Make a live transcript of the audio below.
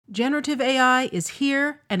Generative AI is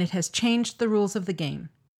here, and it has changed the rules of the game.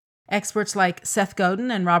 Experts like Seth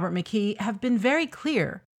Godin and Robert McKee have been very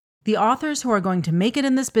clear. The authors who are going to make it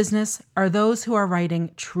in this business are those who are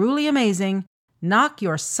writing truly amazing, knock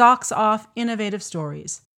your socks off innovative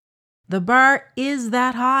stories. The bar is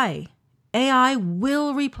that high. AI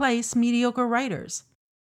will replace mediocre writers.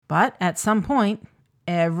 But at some point,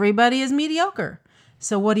 everybody is mediocre.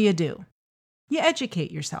 So what do? You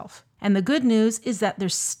educate yourself. And the good news is that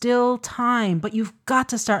there's still time, but you've got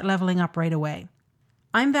to start leveling up right away.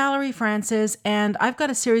 I'm Valerie Francis, and I've got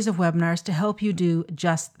a series of webinars to help you do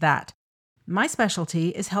just that. My specialty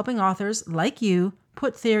is helping authors like you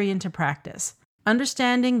put theory into practice.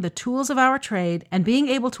 Understanding the tools of our trade and being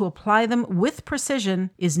able to apply them with precision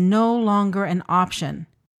is no longer an option.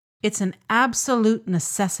 It's an absolute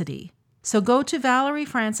necessity. So go to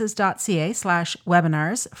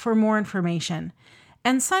valeriefrancis.ca/webinars for more information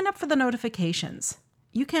and sign up for the notifications.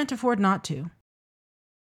 You can't afford not to.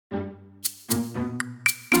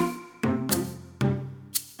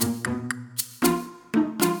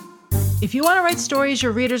 If you want to write stories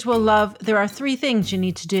your readers will love, there are 3 things you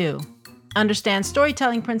need to do. Understand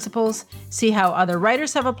storytelling principles, see how other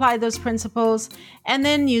writers have applied those principles, and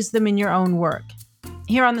then use them in your own work.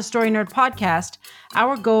 Here on the Story Nerd podcast,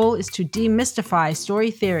 our goal is to demystify story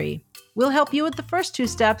theory. We'll help you with the first 2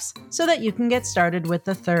 steps so that you can get started with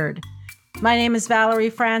the third. My name is Valerie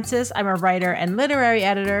Francis. I'm a writer and literary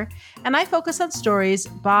editor, and I focus on stories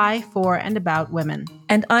by, for, and about women.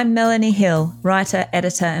 And I'm Melanie Hill, writer,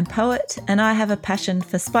 editor, and poet, and I have a passion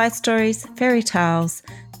for spy stories, fairy tales,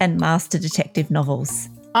 and master detective novels.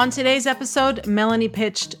 On today's episode, Melanie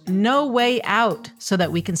pitched No Way Out so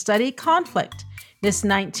that we can study conflict. This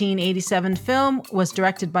 1987 film was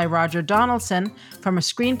directed by Roger Donaldson from a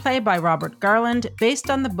screenplay by Robert Garland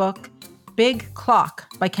based on the book Big Clock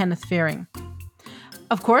by Kenneth Fearing.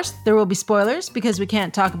 Of course, there will be spoilers because we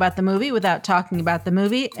can't talk about the movie without talking about the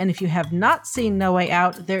movie, and if you have not seen No Way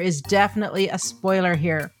Out, there is definitely a spoiler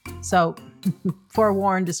here. So,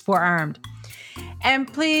 forewarned is forearmed. And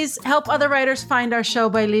please help other writers find our show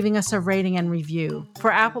by leaving us a rating and review.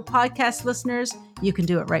 For Apple Podcast listeners, you can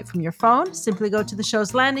do it right from your phone. Simply go to the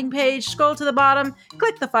show's landing page, scroll to the bottom,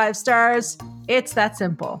 click the 5 stars. It's that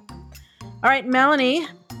simple. All right, Melanie,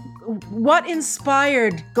 what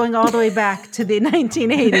inspired going all the way back to the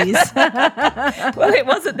 1980s? Well, it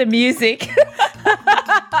wasn't the music.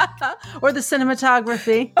 Or the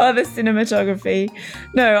cinematography. Oh, the cinematography.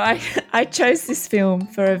 No, I chose this film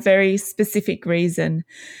for a very specific reason,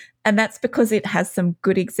 and that's because it has some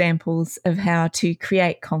good examples of how to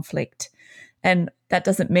create conflict. And that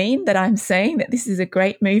doesn't mean that I'm saying that this is a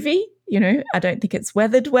great movie. You know, I don't think it's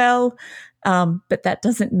weathered well, but that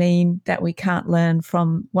doesn't mean that we can't learn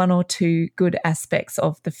from 1 or 2 good aspects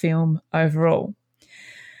of the film overall.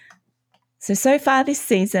 So far this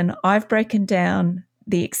season, I've broken down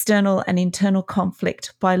the external and internal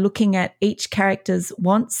conflict by looking at each character's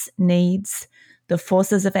wants, needs, the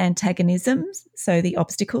forces of antagonism, so the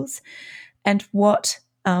obstacles, and what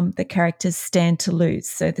the characters stand to lose,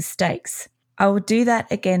 so the stakes. I will do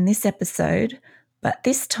that again this episode, but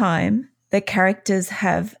this time the characters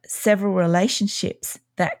have several relationships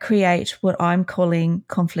that create what I'm calling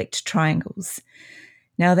conflict triangles.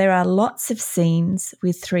 Now, there are lots of scenes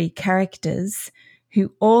with 3 characters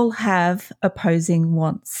who all have opposing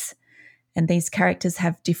wants, and these characters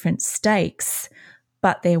have different stakes,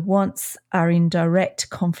 but their wants are in direct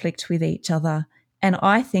conflict with each other, and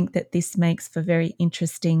I think that this makes for very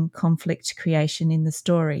interesting conflict creation in the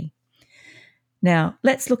story. Now,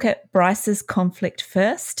 let's look at Bryce's conflict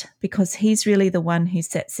first, because he's really the one who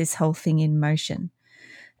sets this whole thing in motion.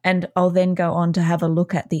 And I'll then go on to have a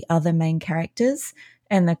look at the other main characters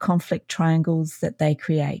and the conflict triangles that they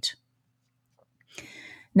create.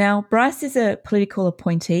 Now, Bryce is a political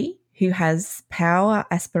appointee who has power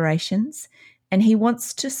aspirations, and he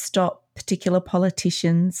wants to stop particular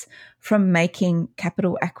politicians from making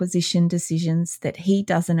capital acquisition decisions that he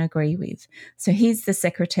doesn't agree with. So he's the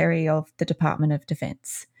Secretary of the Department of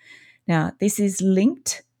Defense. Now, this is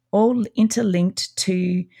all interlinked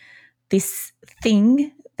to this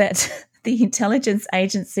thing that the intelligence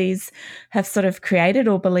agencies have sort of created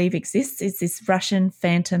or believe exists, is this Russian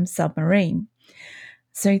Phantom submarine.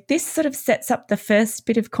 So this sort of sets up the first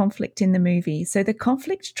bit of conflict in the movie. So the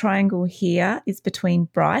conflict triangle here is between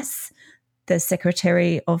Bryce, the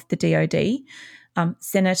Secretary of the DOD,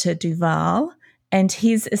 Senator Duval, and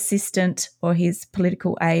his assistant or his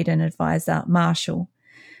political aide and advisor, Marshall.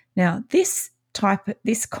 Now, this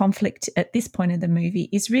conflict at this point in the movie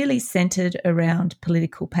is really centered around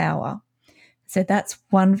political power. So that's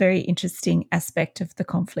one very interesting aspect of the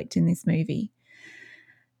conflict in this movie.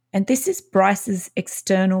 And this is Bryce's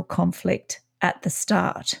external conflict at the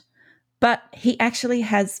start. But he actually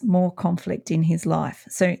has more conflict in his life.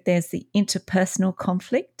 So there's the interpersonal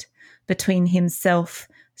conflict between himself,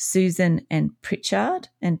 Susan, and Pritchard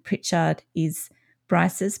is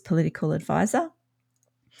Bryce's political advisor.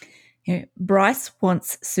 Bryce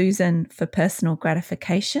wants Susan for personal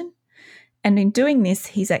gratification. And in doing this,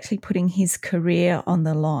 he's actually putting his career on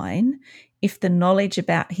the line if the knowledge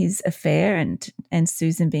about his affair and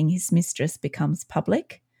Susan being his mistress becomes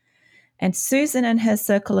public. And Susan and her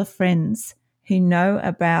circle of friends who know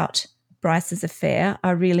about Bryce's affair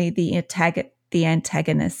are really the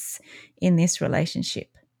antagonists in this relationship.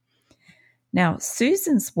 Now,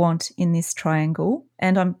 Susan's want in this triangle,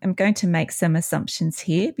 and I'm going to make some assumptions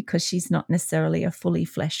here because she's not necessarily a fully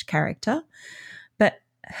fleshed character, but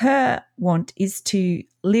her want is to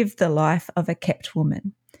live the life of a kept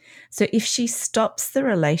woman. So if she stops the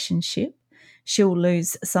relationship, she'll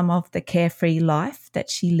lose some of the carefree life that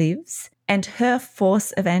she lives. And her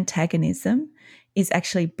force of antagonism is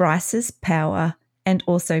actually Bryce's power and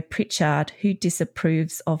also Pritchard, who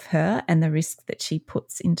disapproves of her and the risk that she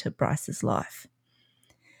puts into Bryce's life.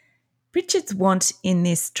 Pritchard's want in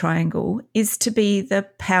this triangle is to be the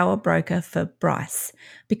power broker for Bryce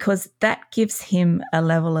because that gives him a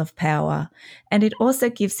level of power, and it also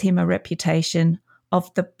gives him a reputation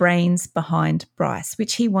of the brains behind Bryce,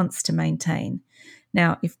 which he wants to maintain.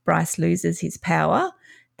 Now, if Bryce loses his power,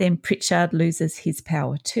 then Pritchard loses his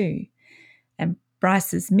power too. And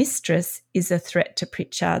Bryce's mistress is a threat to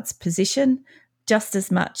Pritchard's position just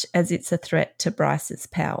as much as it's a threat to Bryce's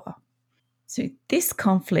power. So this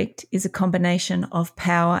conflict is a combination of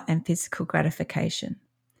power and physical gratification.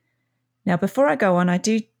 Now, before I go on, I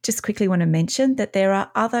do just quickly want to mention that there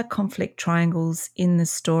are other conflict triangles in the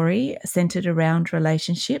story centered around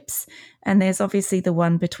relationships, and there's obviously the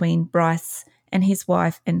one between Bryce and his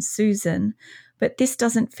wife and Susan, but this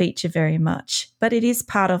doesn't feature very much. But it is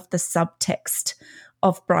part of the subtext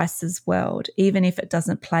of Bryce's world, even if it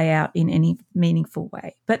doesn't play out in any meaningful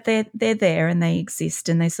way. But they're there and they exist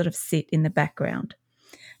and they sort of sit in the background,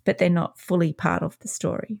 but they're not fully part of the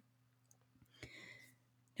story.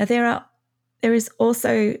 Now, there is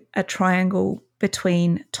also a triangle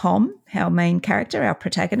between Tom, our main character, our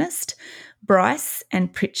protagonist, Bryce,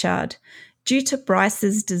 and Pritchard, due to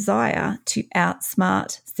Bryce's desire to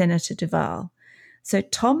outsmart Senator Duval. So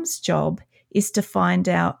Tom's job is to find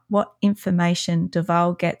out what information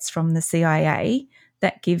Duval gets from the CIA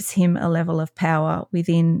that gives him a level of power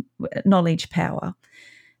within knowledge power.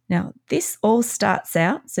 Now, this all starts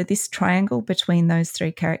out, so this triangle between those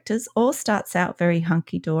three characters all starts out very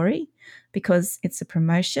hunky-dory because it's a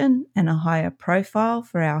promotion and a higher profile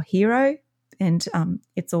for our hero, and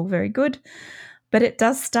it's all very good. But it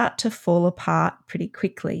does start to fall apart pretty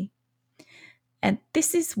quickly. And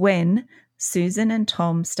this is when Susan and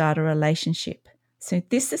Tom start a relationship. So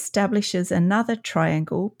this establishes another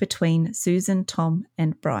triangle between Susan, Tom,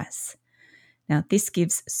 and Bryce. Now, this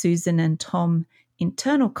gives Susan and Tom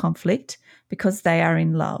internal conflict because they are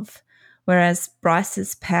in love, whereas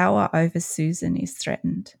Bryce's power over Susan is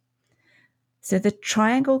threatened. So the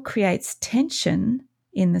triangle creates tension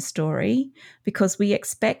in the story because we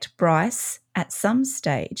expect Bryce at some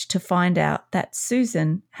stage to find out that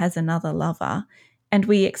Susan has another lover, and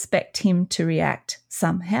we expect him to react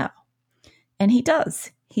somehow. And he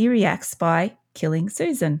does. He reacts by killing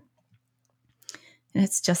Susan. And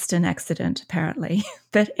it's just an accident, apparently.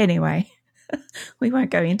 But anyway, we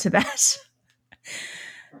won't go into that.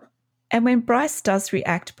 And when Bryce does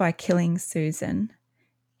react by killing Susan,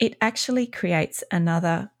 it actually creates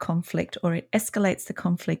another conflict, or it escalates the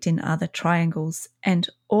conflict in other triangles, and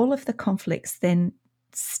all of the conflicts then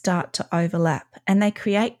start to overlap and they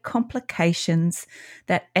create complications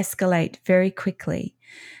that escalate very quickly.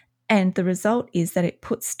 And the result is that it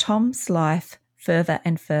puts Tom's life further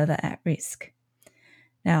and further at risk.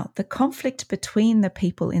 Now, the conflict between the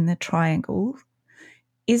people in the triangle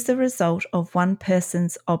is the result of one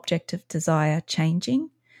person's object of desire changing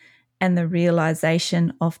and the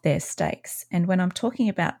realization of their stakes. And when I'm talking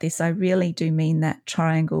about this, I really do mean that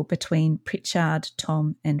triangle between Pritchard,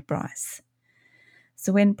 Tom, and Bryce.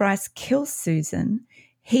 So when Bryce kills Susan,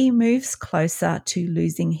 he moves closer to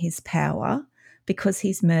losing his power because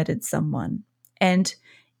he's murdered someone. And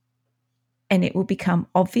it will become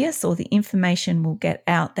obvious, or the information will get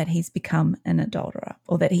out that he's become an adulterer,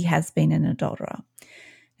 or that he has been an adulterer.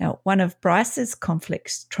 Now, one of Bryce's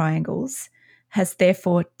conflict triangles has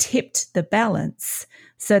therefore tipped the balance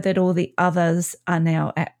so that all the others are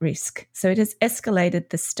now at risk. So it has escalated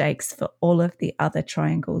the stakes for all of the other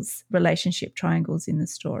triangles, relationship triangles in the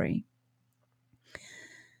story.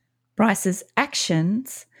 Bryce's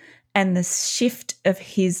actions and the shift of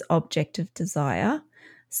his object of desire.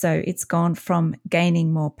 So it's gone from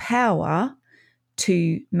gaining more power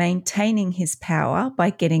to maintaining his power by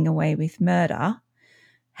getting away with murder.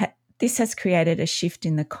 This has created a shift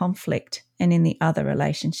in the conflict and in the other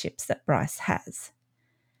relationships that Bryce has.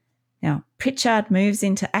 Now, Pritchard moves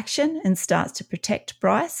into action and starts to protect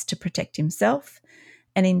Bryce, to protect himself.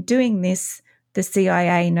 And in doing this, the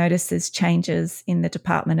CIA notices changes in the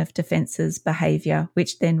Department of Defense's behaviour,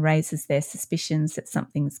 which then raises their suspicions that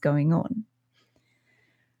something's going on.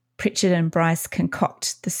 Pritchard and Bryce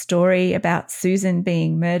concoct the story about Susan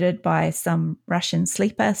being murdered by some Russian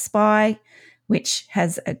sleeper spy, which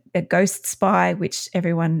has a ghost spy, which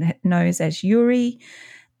everyone knows as Yuri.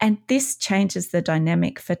 And this changes the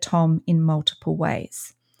dynamic for Tom in multiple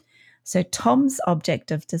ways. So Tom's object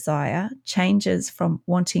of desire changes from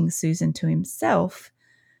wanting Susan to himself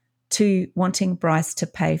to wanting Bryce to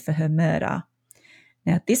pay for her murder.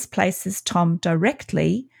 Now, this places Tom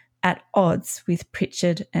directly at odds with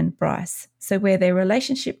Pritchard and Bryce. So where their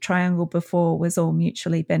relationship triangle before was all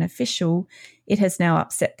mutually beneficial, it has now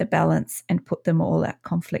upset the balance and put them all at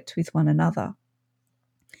conflict with one another.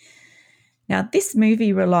 Now, this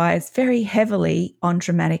movie relies very heavily on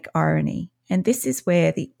dramatic irony, and this is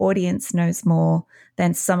where the audience knows more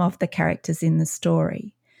than some of the characters in the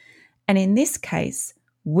story. And in this case,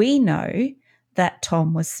 we know that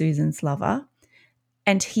Tom was Susan's lover,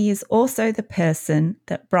 and he is also the person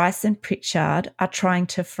that Bryce and Pritchard are trying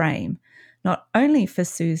to frame, not only for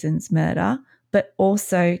Susan's murder, but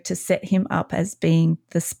also to set him up as being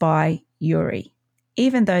the spy Yuri.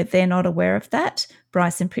 Even though they're not aware of that,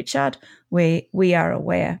 Bryce and Pritchard, we are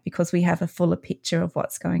aware because we have a fuller picture of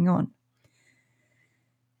what's going on.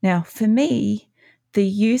 Now, for me, the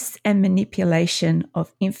use and manipulation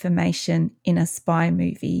of information in a spy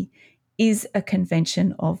movie is a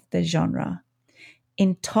convention of the genre.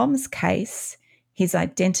 In Tom's case, his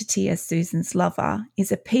identity as Susan's lover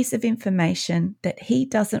is a piece of information that he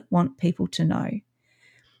doesn't want people to know.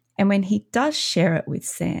 And when he does share it with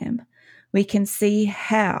Sam, we can see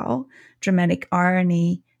how dramatic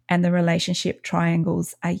irony and the relationship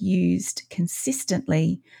triangles are used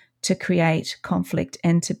consistently to create conflict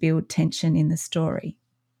and to build tension in the story.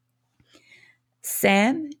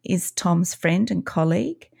 Sam is Tom's friend and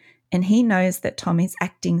colleague, and he knows that Tom is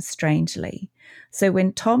acting strangely. So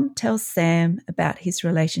when Tom tells Sam about his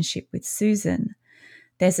relationship with Susan,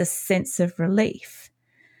 there's a sense of relief.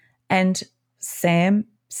 And Sam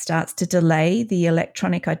starts to delay the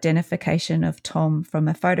electronic identification of Tom from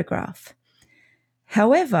a photograph.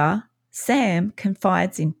 However, Sam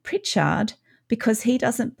confides in Pritchard because he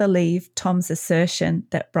doesn't believe Tom's assertion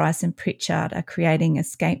that Bryce and Pritchard are creating a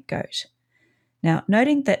scapegoat. Now,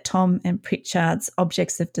 noting that Tom and Pritchard's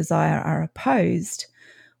objects of desire are opposed,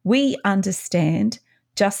 we understand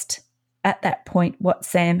just at that point what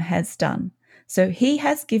Sam has done. So he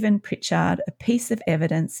has given Pritchard a piece of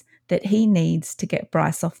evidence that he needs to get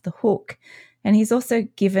Bryce off the hook, and he's also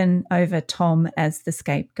given over Tom as the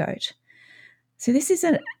scapegoat. So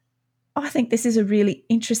I think this is a really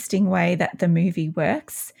interesting way that the movie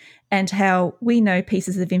works, and how we know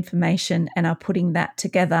pieces of information and are putting that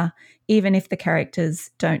together, even if the characters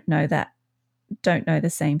don't know the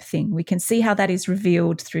same thing. We can see how that is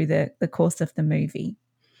revealed through the course of the movie.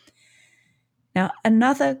 Now,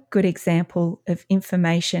 another good example of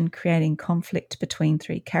information creating conflict between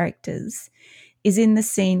three characters is in the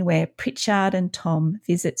scene where Pritchard and Tom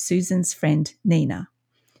visit Susan's friend Nina.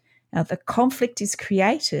 Now, the conflict is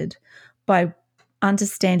created by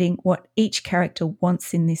understanding what each character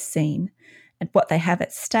wants in this scene and what they have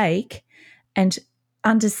at stake, and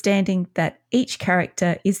understanding that each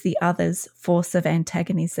character is the other's force of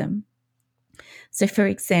antagonism. So, for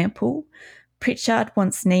example, Pritchard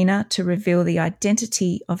wants Nina to reveal the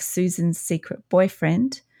identity of Susan's secret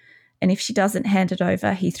boyfriend, and if she doesn't hand it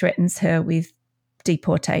over, he threatens her with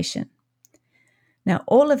deportation. Now,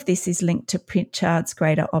 all of this is linked to Pritchard's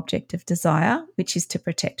greater object of desire, which is to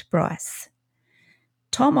protect Bryce.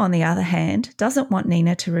 Tom, on the other hand, doesn't want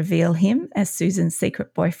Nina to reveal him as Susan's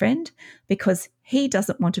secret boyfriend because he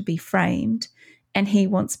doesn't want to be framed and he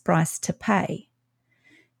wants Bryce to pay.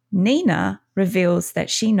 Nina reveals that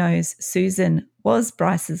she knows Susan was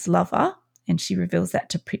Bryce's lover, and she reveals that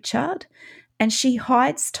to Pritchard, and she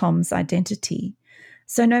hides Tom's identity.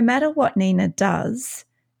 So no matter what Nina does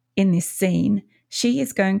in this scene, she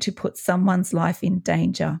is going to put someone's life in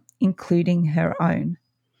danger, including her own.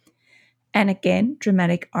 And again,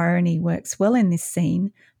 dramatic irony works well in this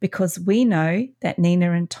scene because we know that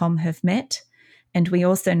Nina and Tom have met, and we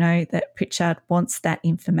also know that Pritchard wants that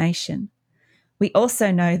information. We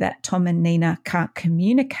also know that Tom and Nina can't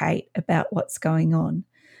communicate about what's going on.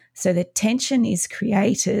 So the tension is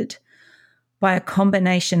created by a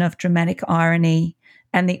combination of dramatic irony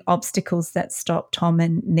and the obstacles that stop Tom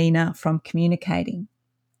and Nina from communicating.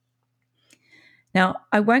 Now,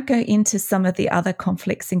 I won't go into some of the other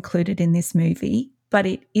conflicts included in this movie, but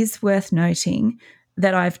it is worth noting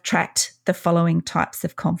that I've tracked the following types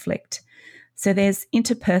of conflict. So there's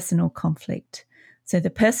interpersonal conflict. So the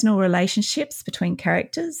personal relationships between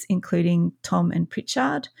characters, including Tom and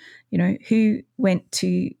Pritchard, who went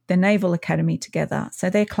to the Naval Academy together. So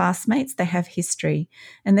they're classmates, they have history.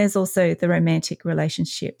 And there's also the romantic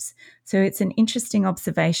relationships. So it's an interesting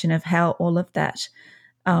observation of how all of that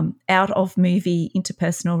out of movie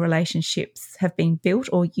interpersonal relationships have been built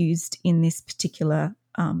or used in this particular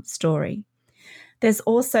story. There's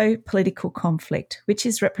also political conflict, which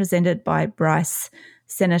is represented by Bryce,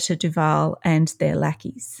 Senator Duvall, and their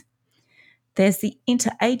lackeys. There's the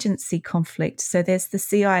interagency conflict. So there's the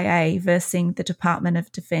CIA versus the Department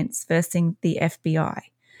of Defense versus the FBI.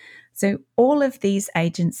 So all of these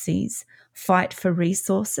agencies fight for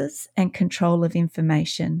resources and control of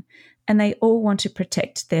information, and they all want to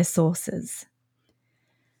protect their sources.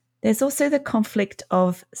 There's also the conflict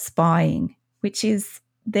of spying, which is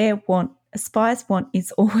a spy's want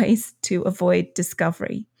is always to avoid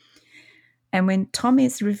discovery. And when Tom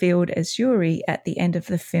is revealed as Yuri at the end of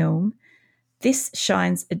the film, this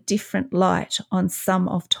shines a different light on some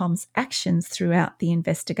of Tom's actions throughout the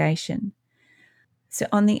investigation. So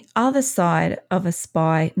on the other side of a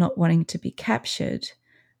spy not wanting to be captured,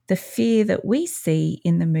 the fear that we see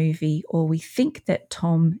in the movie, or we think that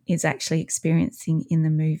Tom is actually experiencing in the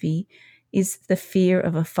movie, is the fear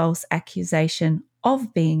of a false accusation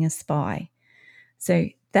of being a spy. So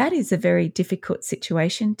that is a very difficult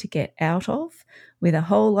situation to get out of, with a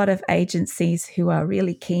whole lot of agencies who are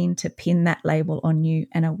really keen to pin that label on you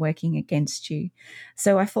and are working against you.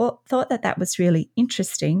 So I thought that was really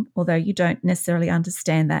interesting, although you don't necessarily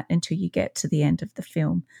understand that until you get to the end of the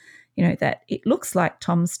film. That it looks like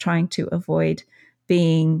Tom's trying to avoid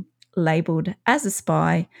being labelled as a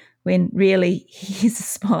spy when really he is a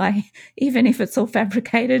spy, even if it's all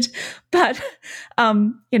fabricated. But,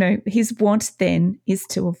 his want then is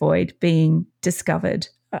to avoid being discovered.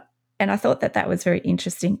 And I thought that was very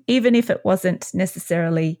interesting, even if it wasn't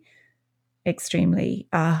necessarily extremely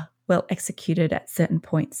well executed at certain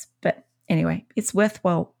points. But anyway, it's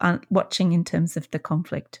worthwhile watching in terms of the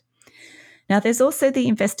conflict. Now, there's also the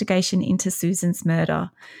investigation into Susan's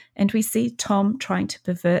murder, and we see Tom trying to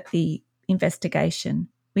pervert the investigation.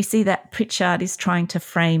 We see that Pritchard is trying to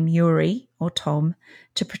frame Yuri, or Tom,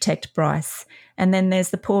 to protect Bryce. And then there's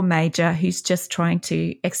the poor Major who's just trying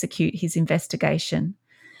to execute his investigation.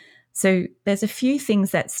 So there's a few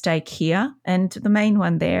things at stake here, and the main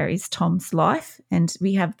one there is Tom's life. And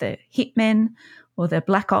we have the hitmen, or the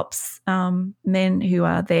black ops men, who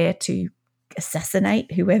are there to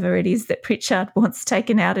assassinate whoever it is that Pritchard wants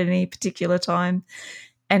taken out at any particular time.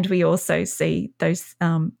 And we also see those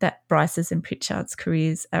that Bryce's and Pritchard's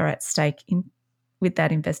careers are at stake with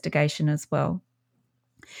that investigation as well.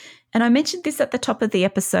 And I mentioned this at the top of the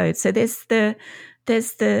episode. So there's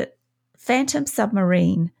the Phantom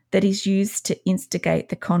submarine that is used to instigate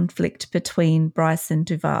the conflict between Bryce and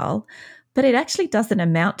Duvall, but it actually doesn't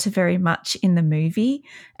amount to very much in the movie.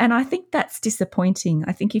 And I think that's disappointing.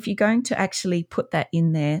 I think if you're going to actually put that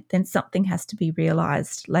in there, then something has to be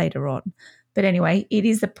realised later on. But anyway, it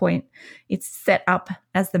is a point. It's set up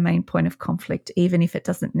as the main point of conflict, even if it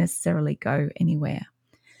doesn't necessarily go anywhere.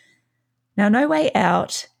 Now, No Way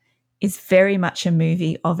Out is very much a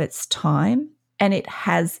movie of its time, and it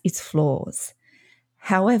has its flaws.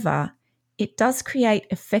 However, it does create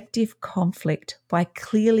effective conflict by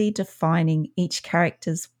clearly defining each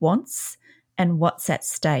character's wants and what's at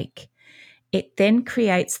stake. It then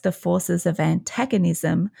creates the forces of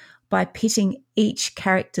antagonism by pitting each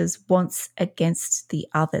character's wants against the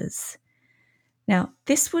others. Now,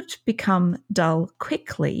 this would become dull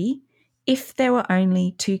quickly if there were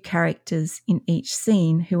only two characters in each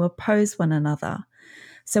scene who oppose one another.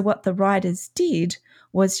 So what the writers did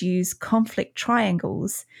was use conflict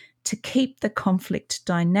triangles to keep the conflict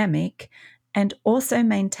dynamic and also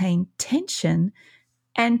maintain tension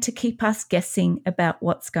and to keep us guessing about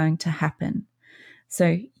what's going to happen.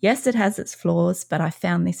 So yes, it has its flaws, but I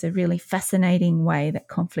found this a really fascinating way that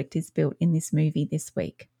conflict is built in this movie this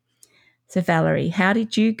week. So Valerie, how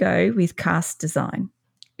did you go with cast design?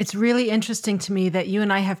 It's really interesting to me that you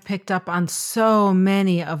and I have picked up on so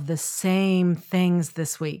many of the same things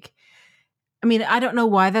this week. I mean, I don't know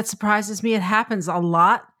why that surprises me. It happens a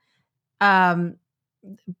lot, but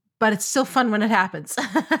it's still fun when it happens.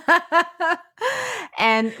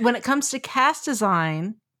 And when it comes to cast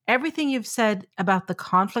design, everything you've said about the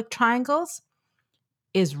conflict triangles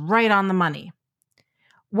is right on the money.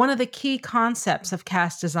 One of the key concepts of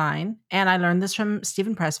cast design, and I learned this from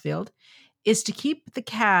Stephen Pressfield, is to keep the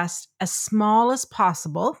cast as small as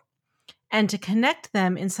possible and to connect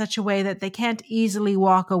them in such a way that they can't easily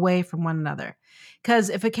walk away from one another. Because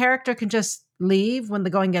if a character can just leave when the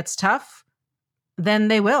going gets tough, then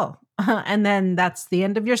they will. And then that's the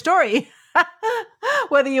end of your story,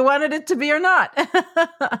 whether you wanted it to be or not.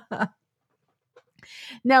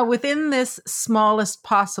 Now, within this smallest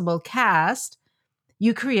possible cast,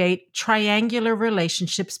 you create triangular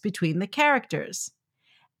relationships between the characters.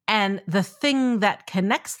 And the thing that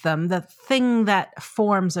connects them, the thing that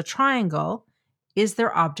forms a triangle, is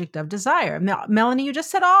their object of desire. Now, Melanie, you just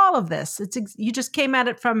said all of this. You just came at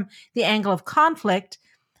it from the angle of conflict,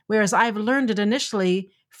 whereas I've learned it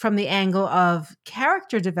initially from the angle of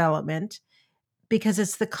character development, because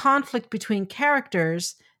it's the conflict between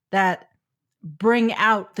characters that bring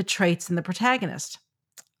out the traits in the protagonist.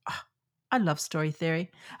 Oh, I love story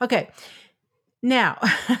theory. Okay, now,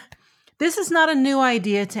 this is not a new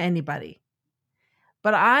idea to anybody,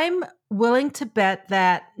 but I'm willing to bet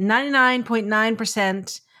that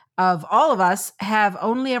 99.9% of all of us have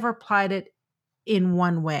only ever applied it in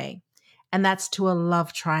one way, and that's to a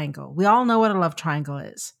love triangle. We all know what a love triangle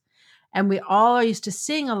is, and we all are used to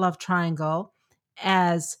seeing a love triangle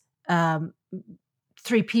as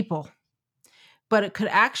three people. But it could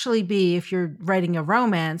actually be, if you're writing a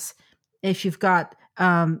romance, if you've got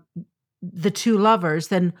the two lovers,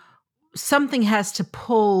 then something has to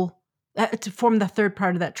pull to form the third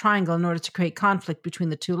part of that triangle in order to create conflict between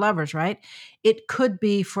the two lovers, right? It could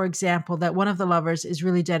be, for example, that one of the lovers is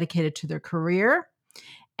really dedicated to their career,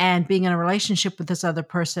 and being in a relationship with this other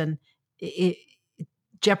person, it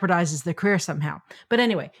jeopardizes their career somehow. But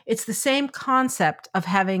anyway, it's the same concept of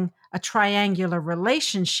having a triangular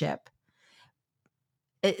relationship.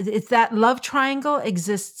 It's that love triangle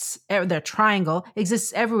exists, the triangle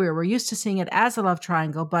exists everywhere. We're used to seeing it as a love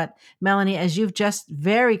triangle, but Melanie, as you've just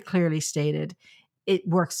very clearly stated, it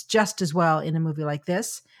works just as well in a movie like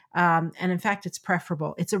this. And in fact, it's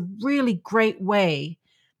preferable. It's a really great way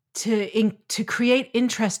to create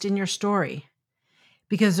interest in your story,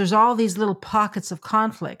 because there's all these little pockets of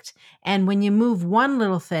conflict. And when you move one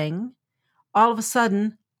little thing, all of a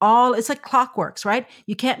sudden, it's like clockworks, right?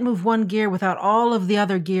 You can't move one gear without all of the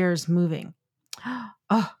other gears moving.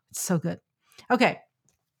 Oh, it's so good. Okay.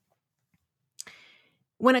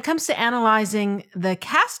 When it comes to analyzing the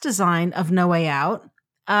cast design of No Way Out,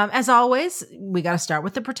 as always, we got to start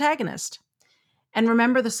with the protagonist. And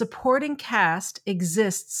remember, the supporting cast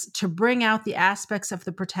exists to bring out the aspects of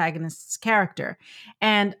the protagonist's character.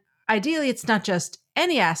 And ideally, it's not just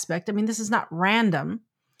any aspect. I mean, this is not random.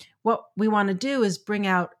 What we want to do is bring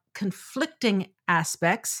out conflicting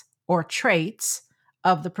aspects or traits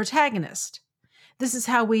of the protagonist. This is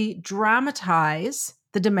how we dramatize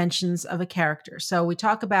the dimensions of a character. So we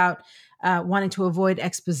talk about wanting to avoid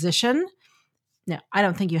exposition. Now, I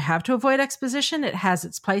don't think you have to avoid exposition. It has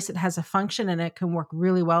its place, it has a function, and it can work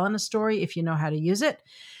really well in a story if you know how to use it.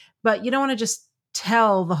 But you don't want to just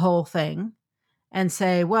tell the whole thing and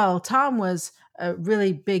say, well, Tom was a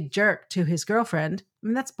really big jerk to his girlfriend. I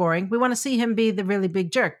mean, that's boring. We want to see him be the really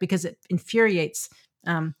big jerk because it infuriates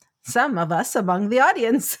some of us among the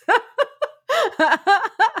audience.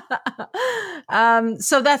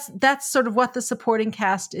 So that's sort of what the supporting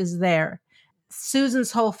cast is there.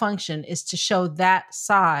 Susan's whole function is to show that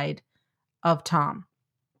side of Tom.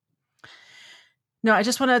 Now, I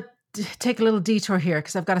just want to take a little detour here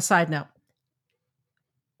because I've got a side note.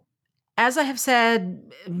 As I have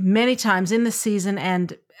said many times in this season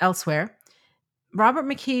and elsewhere, Robert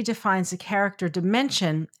McKee defines a character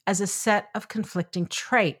dimension as a set of conflicting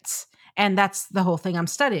traits. And that's the whole thing I'm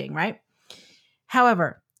studying, right?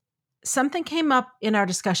 However, something came up in our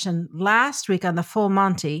discussion last week on the Full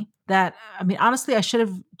Monty that, I mean, honestly, I should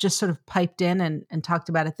have just sort of piped in and talked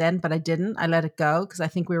about it then, but I didn't. I let it go because I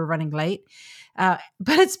think we were running late. But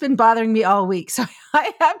it's been bothering me all week, so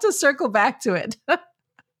I have to circle back to it.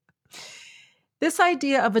 This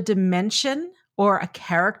idea of a dimension, or a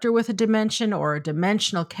character with a dimension, or a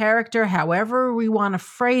dimensional character, however we want to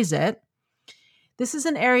phrase it, this is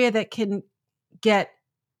an area that can get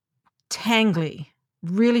tangly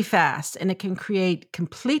really fast, and it can create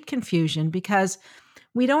complete confusion because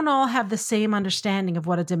we don't all have the same understanding of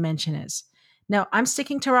what a dimension is. Now, I'm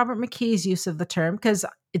sticking to Robert McKee's use of the term because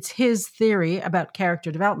it's his theory about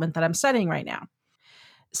character development that I'm studying right now.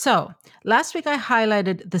 So, last week I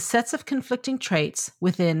highlighted the sets of conflicting traits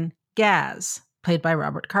within Gaz, played by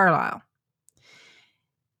Robert Carlyle.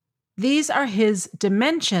 These are his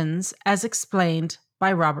dimensions as explained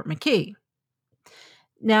by Robert McKee.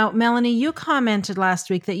 Now, Melanie, you commented last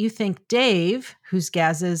week that you think Dave, who's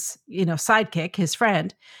Gaz's, sidekick, his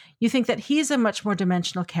friend, you think that he's a much more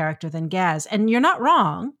dimensional character than Gaz. And you're not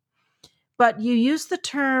wrong, but you use the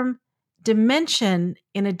term dimension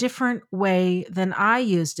in a different way than I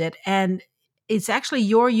used it. And it's actually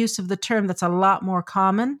your use of the term that's a lot more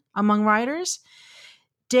common among writers.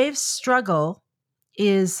 Dave's struggle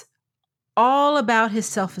is all about his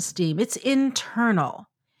self-esteem. It's internal.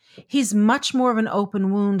 He's much more of an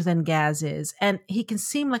open wound than Gaz is, and he can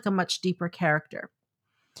seem like a much deeper character.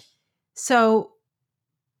 So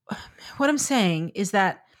what I'm saying is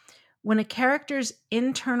that when a character's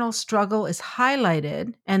internal struggle is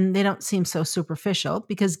highlighted, and they don't seem so superficial,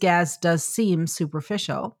 because Gaz does seem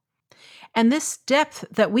superficial, and this depth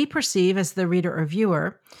that we perceive as the reader or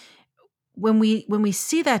viewer, when we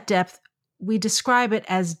see that depth, we describe it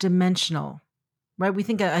as dimensional. Right? We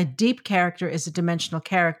think a deep character is a dimensional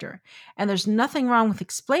character. And there's nothing wrong with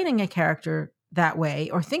explaining a character that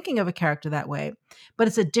way or thinking of a character that way, but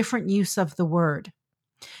it's a different use of the word.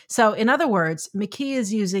 So in other words, McKee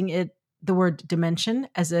is using the word dimension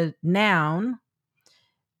as a noun,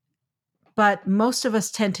 but most of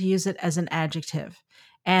us tend to use it as an adjective.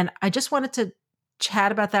 And I just wanted to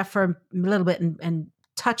chat about that for a little bit and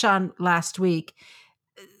touch on last week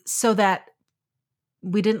so that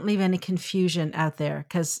we didn't leave any confusion out there,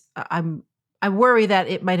 because I worry that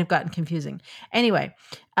it might have gotten confusing. Anyway,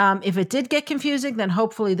 if it did get confusing, then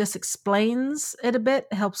hopefully this explains it a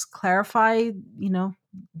bit, helps clarify,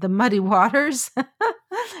 the muddy waters.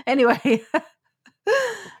 Anyway,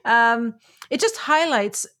 it just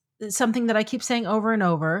highlights something that I keep saying over and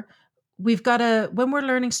over. When we're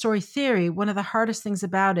learning story theory, one of the hardest things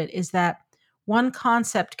about it is that one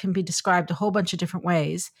concept can be described a whole bunch of different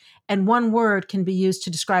ways, and one word can be used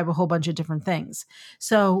to describe a whole bunch of different things.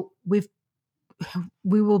 So we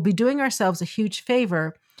will be doing ourselves a huge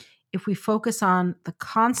favor if we focus on the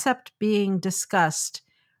concept being discussed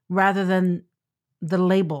rather than the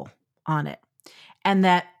label on it. And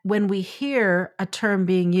that when we hear a term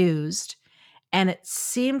being used and it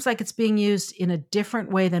seems like it's being used in a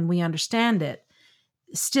different way than we understand it,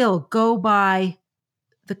 still go by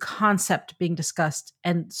the concept being discussed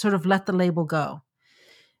and sort of let the label go,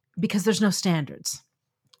 because there's no standards.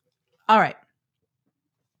 All right,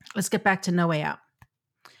 let's get back to No Way Out.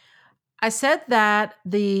 I said that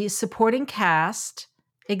the supporting cast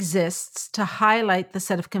exists to highlight the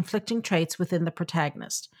set of conflicting traits within the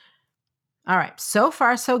protagonist. All right, so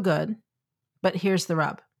far so good, but here's the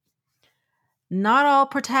rub. Not all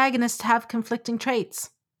protagonists have conflicting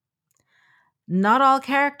traits. Not all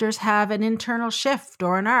characters have an internal shift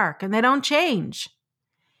or an arc, and they don't change.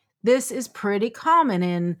 This is pretty common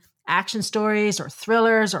in action stories or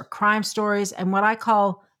thrillers or crime stories and what I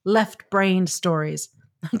call left-brained stories,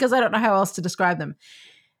 because I don't know how else to describe them.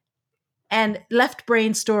 And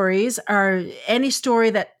left-brained stories are any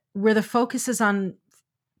story where the focus is on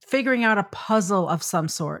figuring out a puzzle of some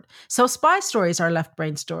sort. So spy stories are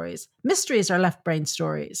left-brained stories. Mysteries are left-brained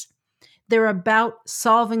stories. They're about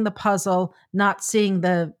solving the puzzle, not seeing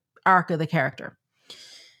the arc of the character.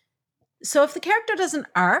 So if the character doesn't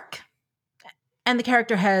arc and the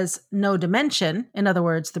character has no dimension, in other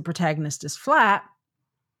words, the protagonist is flat,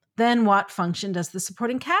 then what function does the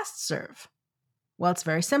supporting cast serve? Well, it's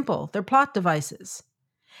very simple. They're plot devices.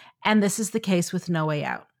 And this is the case with No Way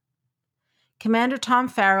Out. Commander Tom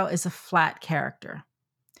Farrell is a flat character.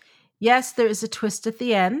 Yes, there is a twist at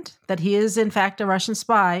the end that he is, in fact, a Russian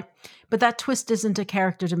spy, but that twist isn't a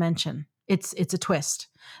character dimension. It's a twist.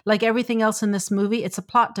 Like everything else in this movie, it's a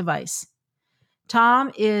plot device.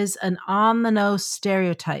 Tom is an on-the-nose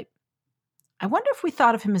stereotype. I wonder if we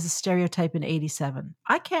thought of him as a stereotype in 87.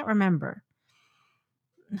 I can't remember.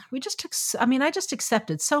 I just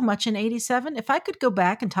accepted so much in 87. If I could go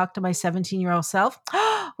back and talk to my 17-year-old self,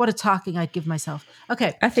 what a talking I'd give myself.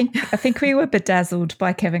 Okay. I think we were bedazzled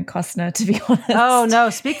by Kevin Costner, to be honest. Oh, no.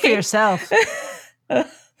 Speak for yourself.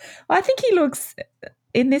 I think he looks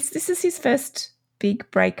in this is his first big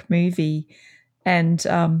break movie. And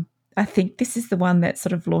I think this is the one that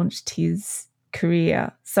sort of launched his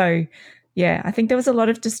career. So, yeah, I think there was a lot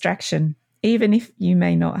of distraction, even if you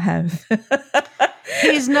may not have.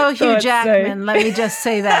 He's no Hugh Jackman, let me just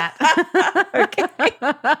say that. Okay.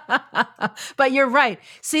 But you're right.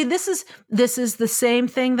 See, this is the same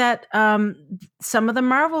thing that some of the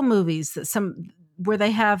Marvel movies, where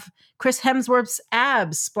they have Chris Hemsworth's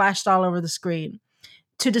abs splashed all over the screen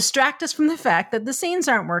to distract us from the fact that the scenes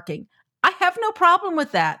aren't working. I have no problem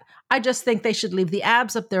with that. I just think they should leave the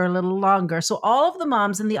abs up there a little longer so all of the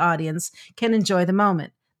moms in the audience can enjoy the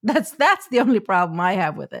moment. That's the only problem I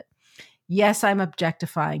have with it. Yes, I'm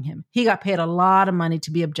objectifying him. He got paid a lot of money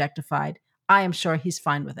to be objectified. I am sure he's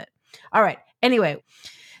fine with it. All right. Anyway,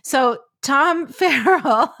 so Tom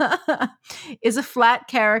Farrell is a flat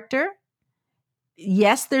character.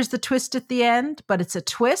 Yes, there's the twist at the end, but it's a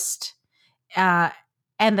twist. And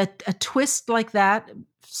a twist like that,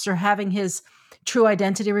 Sir having his true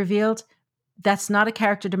identity revealed, that's not a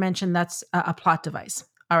character dimension. That's a plot device.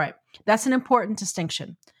 All right. That's an important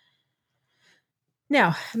distinction.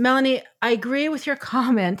 Now, Melanie, I agree with your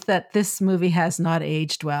comment that this movie has not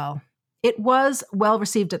aged well. It was well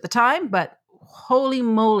received at the time, but holy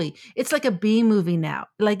moly, it's like a B movie now.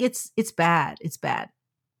 Like it's bad. It's bad.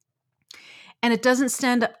 And it doesn't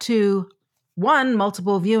stand up to one,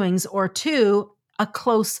 multiple viewings, or two, a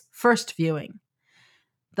close first viewing.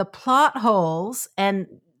 The plot holes, and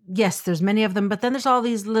yes, there's many of them, but then there's all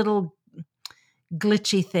these little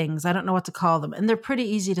glitchy things. I don't know what to call them. And they're pretty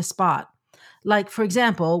easy to spot. Like, for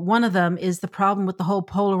example, one of them is the problem with the whole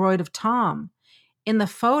Polaroid of Tom. In the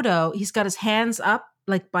photo, he's got his hands up,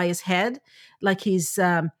 like by his head, like he's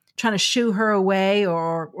trying to shoo her away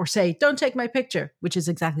or say, don't take my picture, which is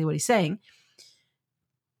exactly what he's saying.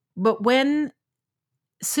 But when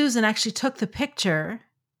Susan actually took the picture,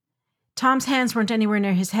 Tom's hands weren't anywhere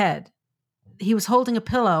near his head. He was holding a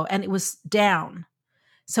pillow and it was down.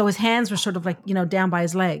 So his hands were sort of like, down by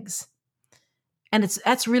his legs. And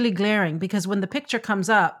that's really glaring because when the picture comes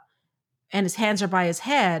up and his hands are by his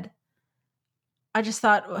head, I just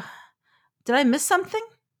thought, did I miss something?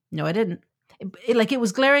 No, I didn't. It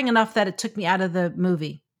was glaring enough that it took me out of the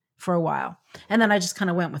movie for a while. And then I just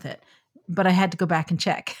kind of went with it. But I had to go back and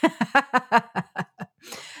check.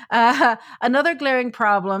 Another glaring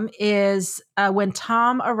problem is when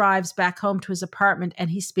Tom arrives back home to his apartment and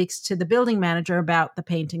he speaks to the building manager about the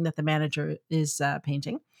painting that the manager is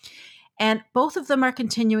painting. And both of them are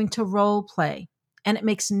continuing to role play. And it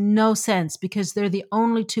makes no sense because they're the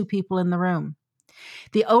only two people in the room.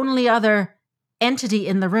 The only other entity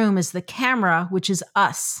in the room is the camera, which is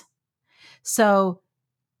us. So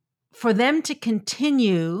for them to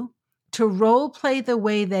continue to role play the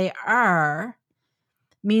way they are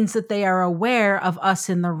means that they are aware of us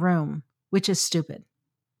in the room, which is stupid.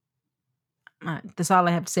 That's all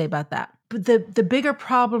I have to say about that. But the bigger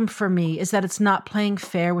problem for me is that it's not playing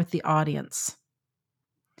fair with the audience.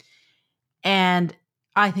 And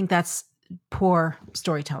I think that's poor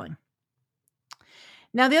storytelling.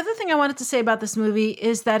 Now, the other thing I wanted to say about this movie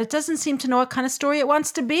is that it doesn't seem to know what kind of story it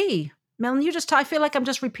wants to be. Melanie, I feel like I'm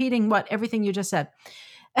just repeating everything you just said.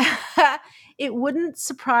 It wouldn't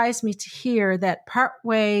surprise me to hear that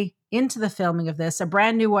partway into the filming of this, a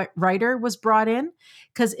brand new writer was brought in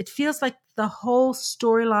because it feels like the whole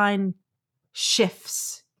storyline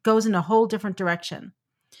shifts, goes in a whole different direction.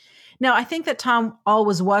 Now, I think that Tom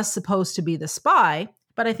always was supposed to be the spy,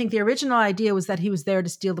 but I think the original idea was that he was there to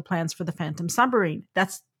steal the plans for the Phantom submarine.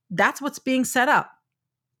 That's what's being set up,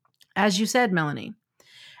 as you said, Melanie.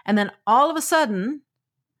 And then all of a sudden,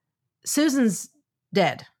 Susan's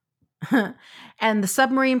dead. And the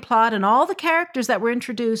submarine plot and all the characters that were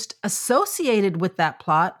introduced associated with that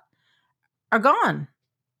plot are gone.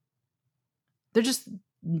 They're just,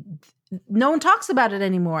 no one talks about it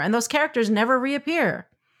anymore. And those characters never reappear.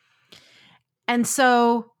 And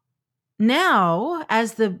so now,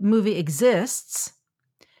 as the movie exists,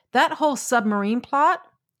 that whole submarine plot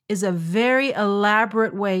is a very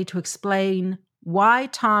elaborate way to explain why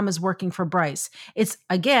Tom is working for Bryce. It's,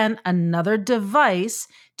 again, another device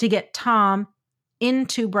to get Tom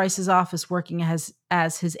into Bryce's office working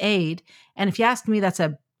as his aide. And if you ask me, that's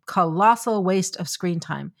a colossal waste of screen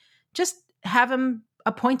time. Just have him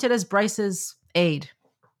appointed as Bryce's aide.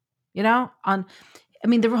 The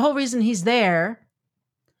whole reason he's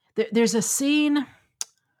there's a scene,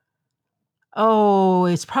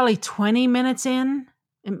 it's probably 20 minutes in.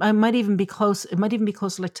 It might even be close. It might even be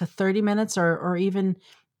close like to 30 minutes or even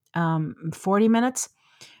 40 minutes,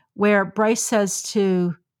 where Bryce says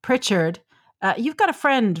to Pritchard, "You've got a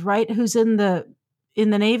friend, right, who's in the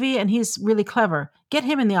Navy, and he's really clever. Get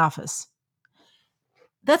him in the office."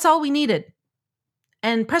 That's all we needed,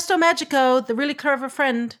 and presto magico, the really clever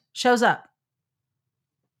friend shows up.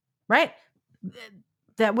 Right?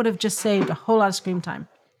 That would have just saved a whole lot of screen time.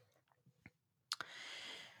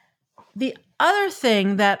 The other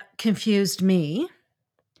thing that confused me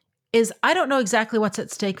is I don't know exactly what's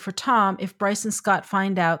at stake for Tom if Bryce and Scott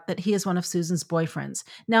find out that he is one of Susan's boyfriends.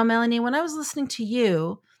 Now, Melanie, when I was listening to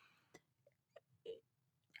you,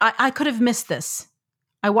 I could have missed this.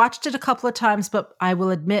 I watched it a couple of times, but I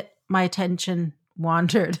will admit my attention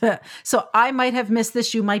wandered. So I might have missed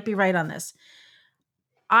this. You might be right on this.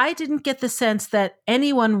 I didn't get the sense that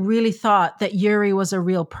anyone really thought that Yuri was a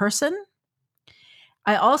real person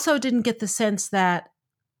I also didn't get the sense that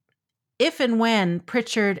if and when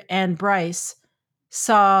Pritchard and Bryce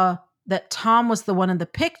saw that Tom was the one in the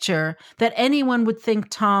picture, that anyone would think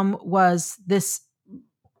Tom was this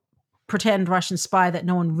pretend Russian spy that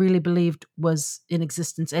no one really believed was in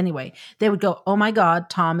existence anyway. They would go, oh my God,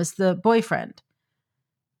 Tom is the boyfriend.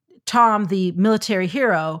 Tom, the military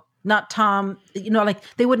hero, not Tom, like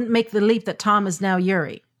they wouldn't make the leap that Tom is now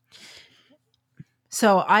Yuri.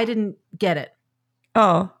 So I didn't get it.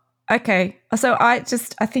 Oh, okay. So I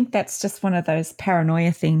think that's just one of those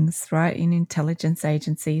paranoia things, right, in intelligence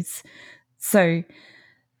agencies. So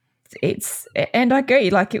and I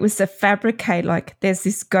agree, like it was a fabricate, like there's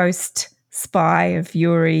this ghost spy of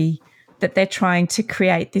Yuri that they're trying to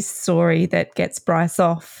create this story that gets Bryce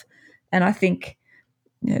off. And I think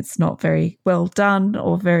it's not very well done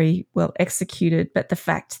or very well executed. But the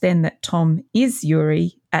fact then that Tom is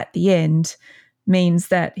Yuri at the end means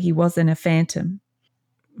that he wasn't a phantom.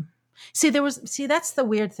 See, that's the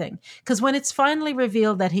weird thing. Because when it's finally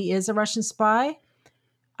revealed that he is a Russian spy,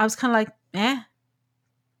 I was kind of like,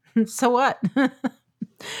 so what?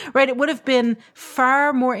 Right? It would have been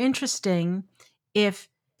far more interesting if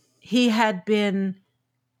he had been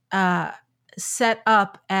set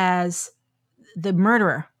up as the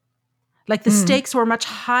murderer. Like the stakes were much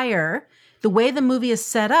higher. The way the movie is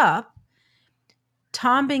set up,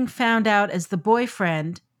 Tom being found out as the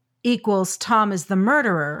boyfriend equals Tom as the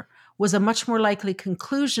murderer was a much more likely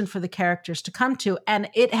conclusion for the characters to come to. And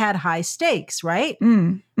it had high stakes, right?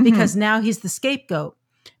 Mm-hmm. Because now he's the scapegoat.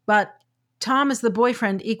 But Tom as the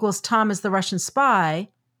boyfriend equals Tom as the Russian spy.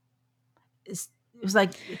 It was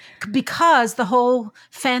like, because the whole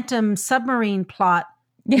Phantom submarine plot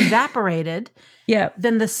evaporated,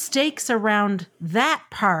 then the stakes around that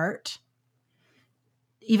part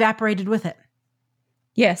evaporated with it.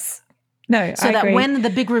 Yes. No, so I that agree. When the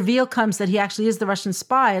big reveal comes that he actually is the Russian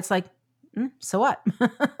spy, it's like, so what?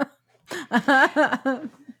 I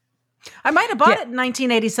might have bought it in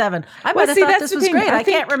 1987. I might have thought this was great. I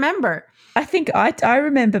can't remember. I think I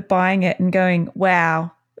remember buying it and going,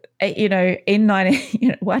 wow. In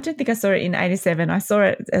 90, I don't think I saw it in 87. I saw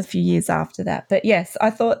it a few years after that. But yes, I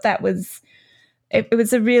thought that was, it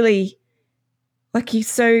was a really, like, you're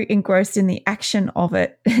so engrossed in the action of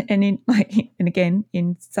it. And again,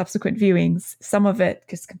 in subsequent viewings, some of it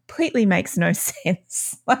just completely makes no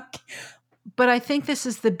sense. But I think this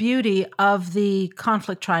is the beauty of the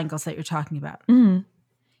conflict triangles that you're talking about.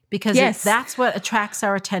 Because that's what attracts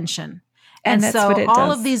our attention. And that's so what it all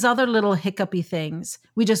does. of these other little hiccupy things,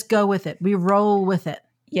 we just go with it. We roll with it.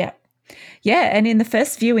 Yeah. Yeah. And in the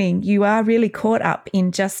first viewing, you are really caught up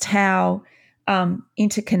in just how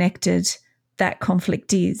interconnected that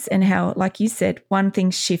conflict is and how, like you said, one thing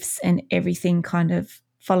shifts and everything kind of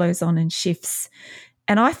follows on and shifts.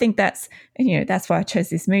 And I think that's why I chose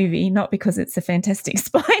this movie, not because it's a fantastic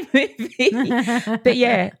spy movie,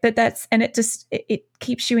 but it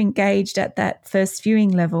keeps you engaged at that first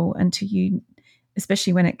viewing level until you,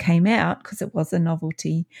 especially when it came out, because it was a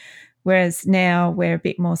novelty. Whereas now we're a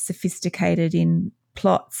bit more sophisticated in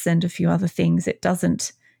plots and a few other things. It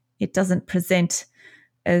doesn't present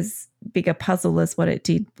as big a puzzle as what it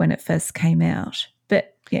did when it first came out.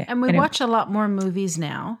 But yeah. And we watch a lot more movies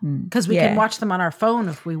now because we can watch them on our phone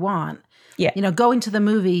if we want. Yeah. Going to the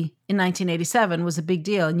movie in 1987 was a big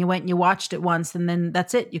deal. And you went and you watched it once and then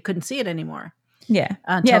that's it. You couldn't see it anymore. Yeah.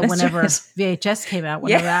 Until whenever VHS came out,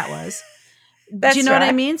 whenever that was. Do you know what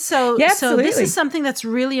I mean? So this is something that's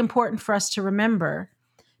really important for us to remember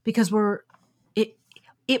because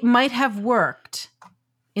it might have worked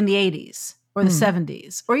in the 80s or the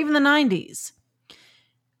 70s or even the 90s.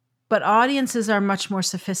 But audiences are much more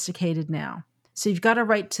sophisticated now. So you've got to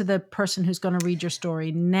write to the person who's going to read your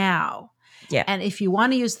story now. Yeah. And if you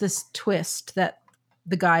want to use this twist that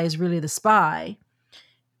the guy is really the spy,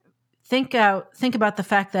 think about the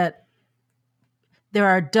fact that there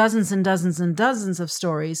are dozens and dozens and dozens of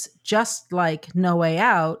stories just like No Way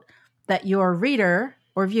Out that your reader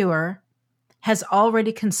or viewer has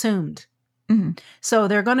already consumed. Mm-hmm. So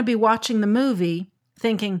they're going to be watching the movie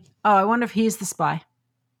thinking, oh, I wonder if he's the spy.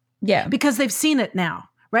 Yeah. Because they've seen it now,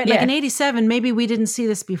 right? Yeah. Like in 87, maybe we didn't see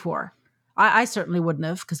this before. I certainly wouldn't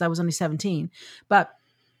have because I was only 17. But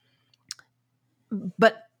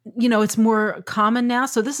it's more common now.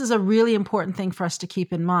 So this is a really important thing for us to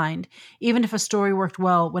keep in mind. Even if a story worked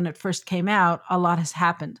well when it first came out, a lot has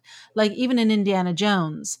happened. Like even in Indiana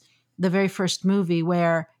Jones, the very first movie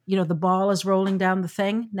where, the ball is rolling down the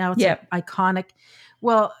thing. Now it's iconic.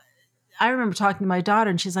 Well, I remember talking to my daughter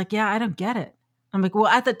and she's like, yeah, I don't get it. I'm like, well,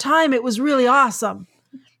 at the time it was really awesome.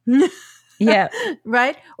 Yeah.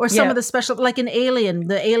 Right? Or some Yeah. of the special, like in Alien,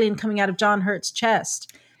 the alien coming out of John Hurt's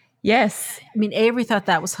chest. Yes. I mean, Avery thought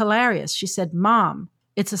that was hilarious. She said, Mom,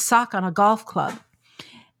 it's a sock on a golf club.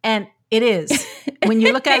 And it is. When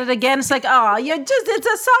you look at it again, it's like, oh, it's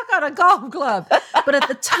a sock on a golf club. But at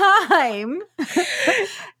the time,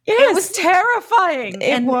 it was terrifying.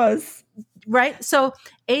 It was. Right? So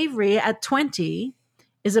Avery at 20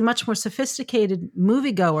 is a much more sophisticated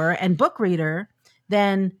moviegoer and book reader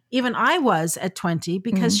than even I was at 20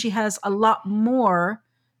 because she has a lot more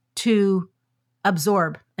to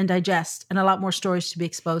absorb and digest and a lot more stories to be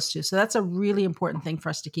exposed to. So that's a really important thing for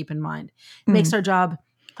us to keep in mind. It makes our job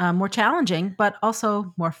more challenging, but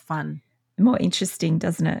also more fun. More interesting,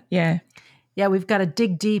 doesn't it? Yeah. Yeah, we've got to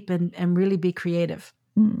dig deep and really be creative.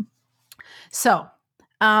 So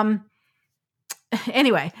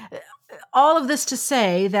anyway, all of this to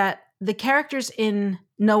say that the characters in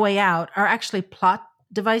No Way Out are actually plot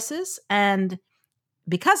devices. And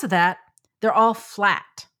because of that, they're all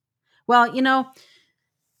flat. Well,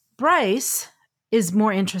 Bryce is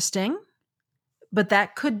more interesting, but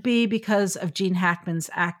that could be because of Gene Hackman's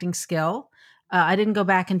acting skill. I didn't go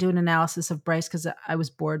back and do an analysis of Bryce because I was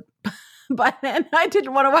bored by then. I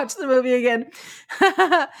didn't want to watch the movie again.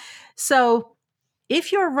 So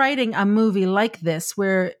if you're writing a movie like this,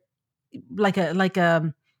 where like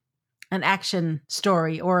an action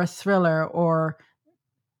story or a thriller or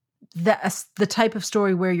the type of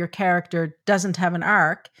story where your character doesn't have an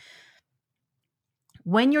arc,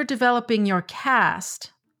 when you're developing your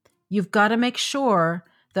cast, you've got to make sure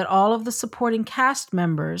that all of the supporting cast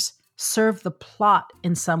members serve the plot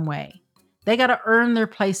in some way. They got to earn their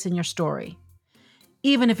place in your story.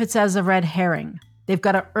 Even if it's as a red herring, they've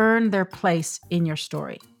got to earn their place in your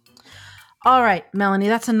story. All right, Melanie,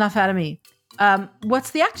 that's enough out of me. What's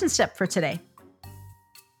the action step for today?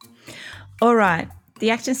 All right. The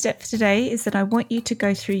action step for today is that I want you to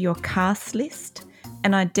go through your cast list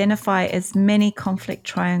and identify as many conflict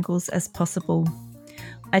triangles as possible.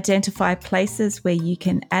 Identify places where you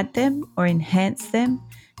can add them or enhance them,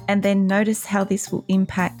 and then notice how this will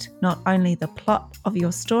impact not only the plot of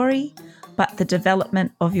your story, but the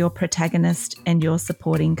development of your protagonist and your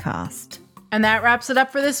supporting cast. And that wraps it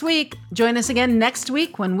up for this week. Join us again next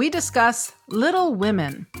week when we discuss Little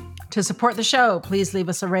Women. To support the show, please leave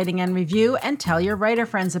us a rating and review and tell your writer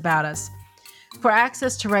friends about us. For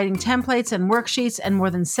access to writing templates and worksheets and more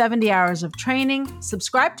than 70 hours of training,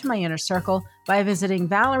 subscribe to my Inner Circle by visiting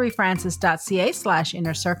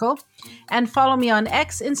valeriefrancis.ca/Inner Circle and follow me on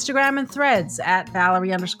X, Instagram, and Threads at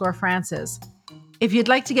Valerie_Francis. If you'd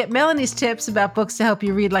like to get Melanie's tips about books to help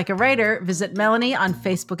you read like a writer, visit Melanie on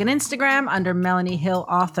Facebook and Instagram under Melanie Hill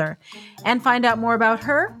Author, and find out more about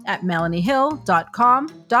her at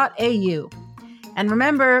melaniehill.com.au. And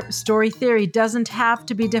remember, story theory doesn't have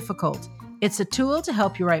to be difficult. It's a tool to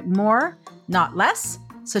help you write more, not less.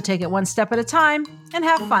 So take it one step at a time and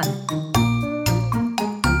have fun.